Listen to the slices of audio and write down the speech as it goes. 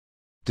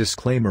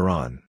Disclaimer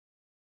on.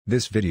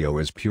 This video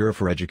is pure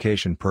for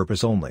education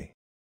purpose only.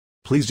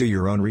 Please do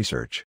your own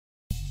research.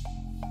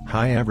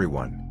 Hi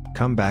everyone,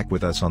 come back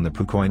with us on the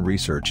POOCOIN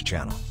research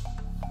channel.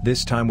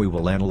 This time we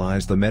will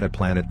analyze the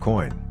MetaPlanet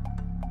coin.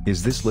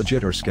 Is this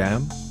legit or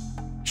scam?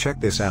 Check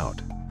this out.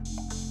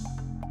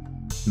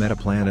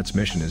 MetaPlanet's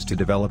mission is to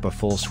develop a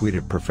full suite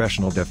of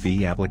professional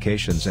Defi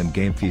applications and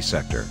gamefi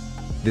sector.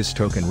 This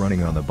token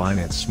running on the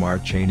Binance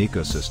Smart Chain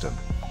ecosystem.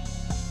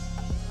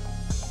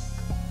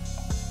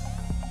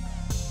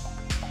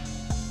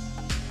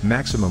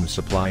 Maximum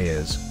supply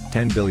is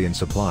 10 billion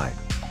supply.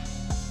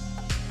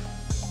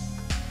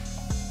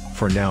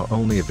 For now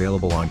only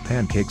available on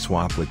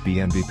PancakeSwap with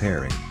BNB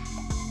pairing.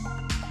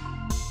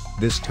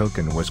 This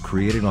token was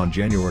created on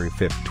January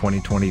 5,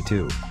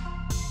 2022.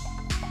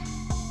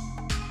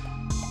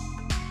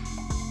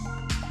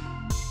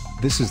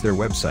 This is their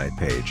website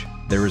page.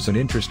 There is an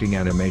interesting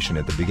animation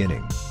at the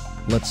beginning.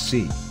 Let's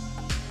see.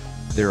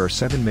 There are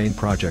 7 main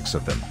projects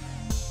of them.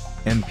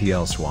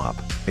 MPL Swap,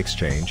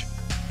 Exchange,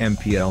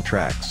 MPL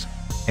Tracks,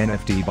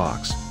 NFT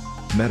Box,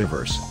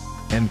 Metaverse,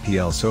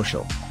 MPL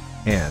Social,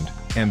 and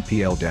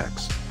MPL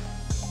Dex.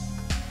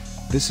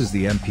 This is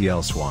the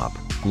MPL Swap,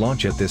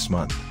 launch it this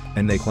month,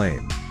 and they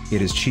claim it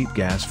is cheap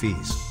gas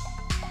fees.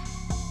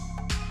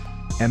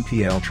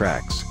 MPL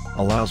Tracks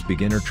allows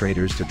beginner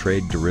traders to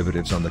trade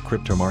derivatives on the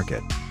crypto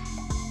market.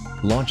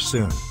 Launch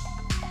soon.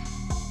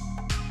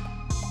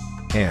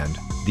 And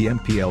the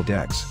MPL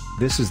Dex,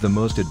 this is the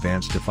most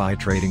advanced DeFi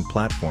trading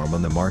platform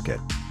on the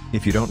market.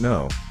 If you don't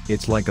know,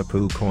 it's like a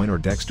POOCOIN or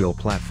DEX dual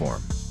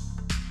platform.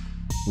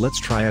 Let's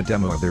try a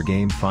demo of their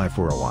gamefi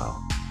for a while.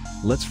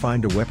 Let's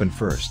find a weapon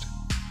first.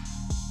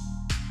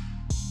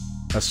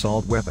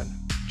 Assault weapon,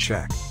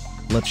 check.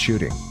 Let's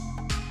shooting.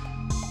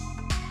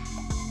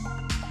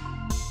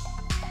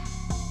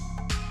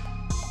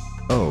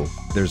 Oh,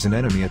 there's an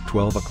enemy at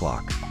 12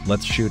 o'clock,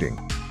 let's shooting.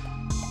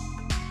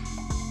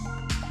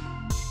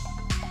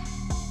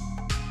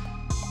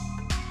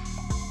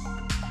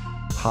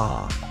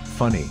 Ha,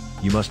 funny,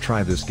 you must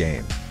try this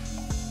game.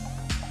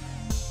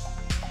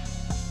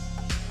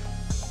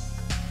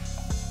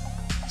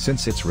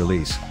 Since its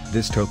release,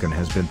 this token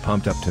has been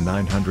pumped up to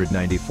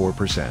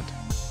 994%.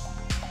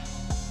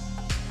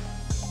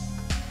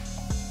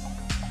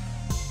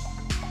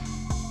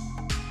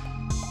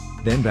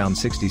 Then down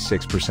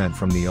 66%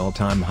 from the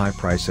all-time high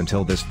price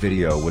until this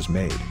video was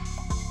made.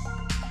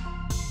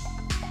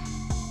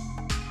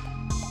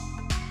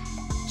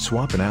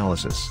 Swap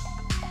analysis.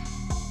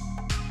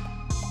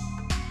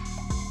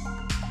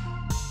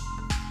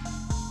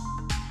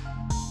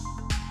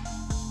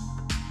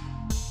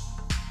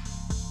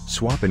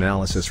 Swap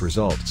analysis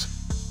results.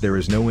 There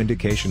is no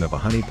indication of a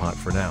honeypot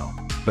for now,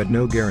 but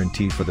no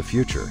guarantee for the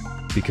future,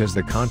 because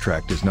the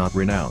contract is not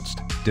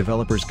renounced.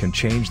 Developers can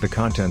change the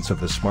contents of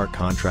the smart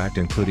contract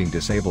including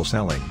disable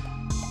selling.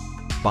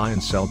 Buy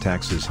and sell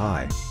tax is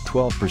high,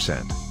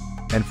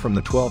 12%. And from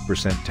the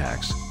 12%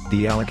 tax,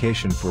 the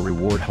allocation for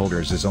reward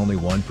holders is only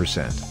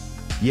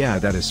 1%. Yeah,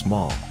 that is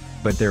small,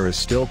 but there is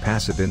still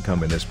passive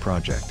income in this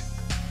project.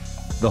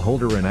 The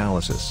holder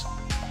analysis.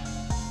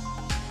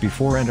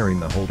 Before entering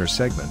the holder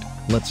segment,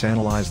 let's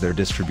analyze their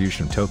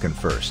distribution token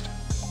first.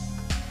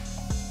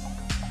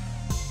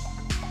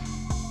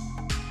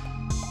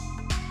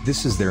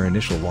 This is their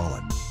initial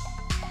wallet.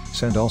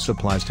 Send all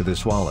supplies to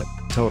this wallet,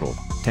 total,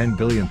 10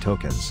 billion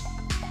tokens.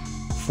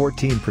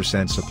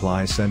 14%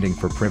 supply sending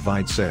for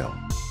provide sale.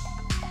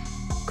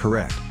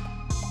 Correct.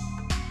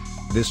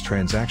 This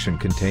transaction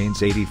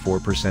contains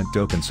 84%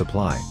 token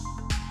supply.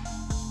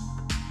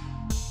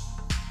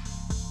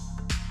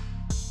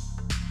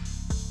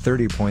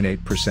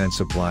 30.8%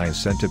 supply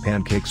is sent to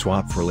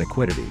PancakeSwap for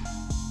liquidity.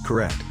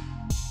 Correct.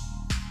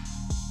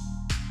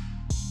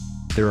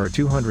 There are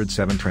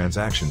 207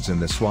 transactions in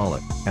this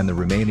wallet, and the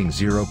remaining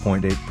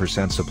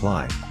 0.8%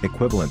 supply,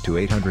 equivalent to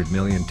 800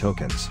 million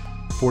tokens.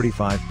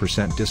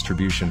 45%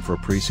 distribution for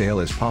pre-sale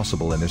is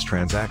possible in this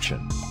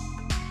transaction.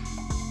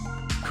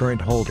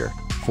 Current holder,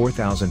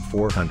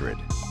 4,400.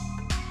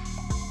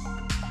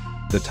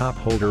 The top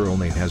holder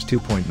only has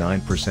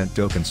 2.9%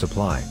 token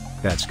supply,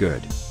 that's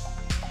good.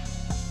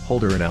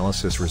 Holder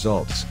analysis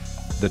results.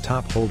 The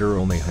top holder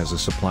only has a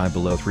supply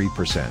below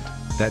 3%,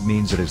 that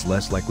means it is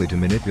less likely to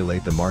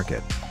manipulate the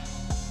market.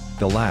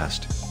 The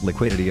last,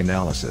 liquidity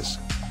analysis.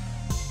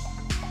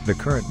 The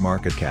current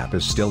market cap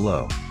is still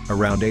low,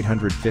 around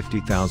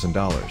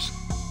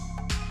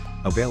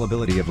 $850,000.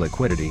 Availability of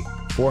liquidity,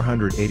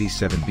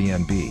 487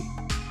 BNB.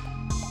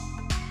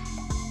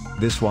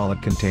 This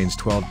wallet contains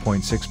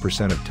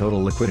 12.6% of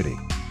total liquidity.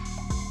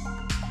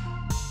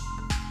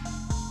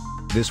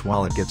 This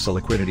wallet gets a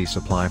liquidity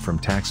supply from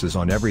taxes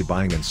on every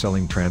buying and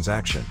selling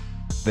transaction.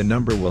 The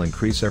number will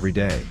increase every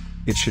day,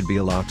 it should be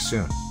locked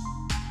soon.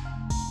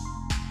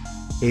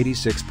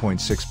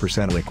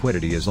 86.6%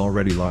 liquidity is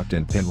already locked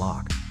in pin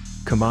lock.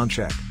 Come on,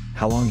 check,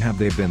 how long have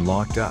they been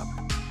locked up?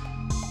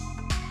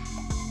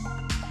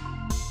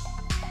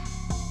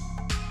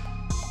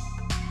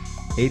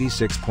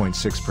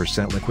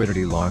 86.6%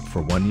 liquidity locked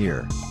for 1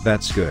 year,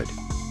 that's good.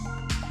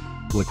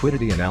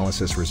 Liquidity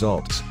analysis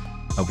results.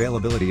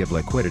 Availability of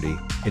liquidity,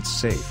 it's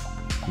safe.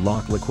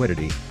 Lock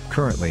liquidity,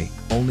 currently,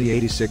 only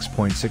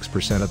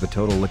 86.6% of the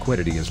total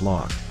liquidity is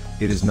locked.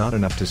 It is not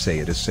enough to say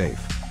it is safe.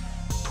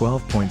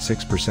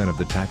 12.6% of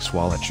the tax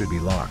wallet should be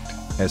locked,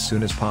 as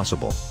soon as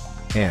possible.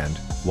 And,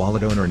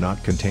 wallet owner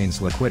not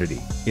contains liquidity,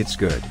 it's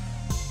good.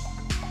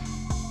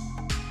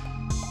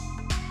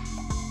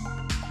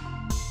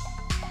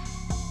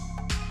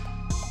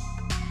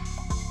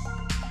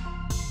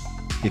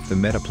 If the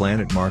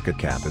MetaPlanet market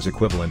cap is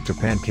equivalent to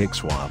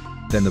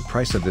PancakeSwap, then the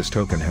price of this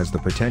token has the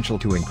potential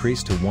to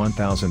increase to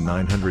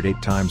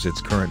 1,908 times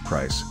its current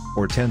price,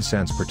 or 10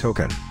 cents per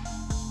token.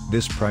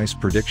 This price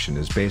prediction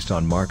is based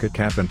on market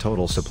cap and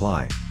total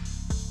supply.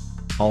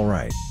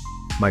 Alright.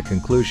 My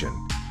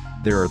conclusion.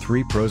 There are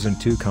 3 pros and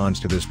 2 cons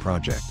to this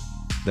project.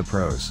 The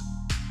pros.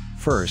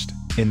 First,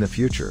 in the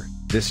future,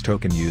 this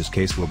token use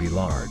case will be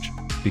large,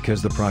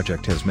 because the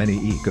project has many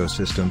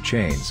ecosystem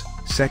chains.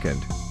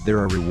 Second, there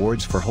are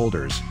rewards for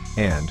holders,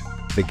 and,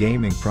 the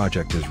gaming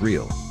project is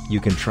real, you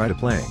can try to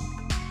playing.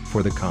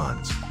 For the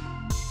cons.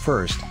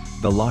 First,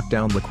 the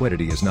lockdown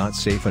liquidity is not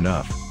safe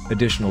enough,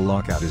 additional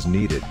lockout is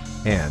needed,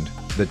 and,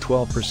 the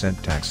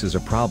 12% tax is a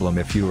problem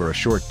if you are a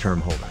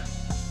short-term holder.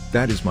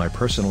 That is my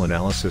personal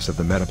analysis of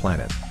the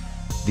MetaPlanet.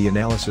 The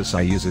analysis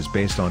I use is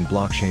based on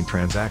blockchain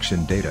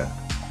transaction data.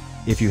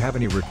 If you have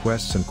any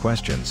requests and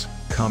questions,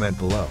 comment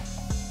below.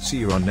 See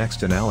you on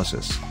next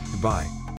analysis. Bye.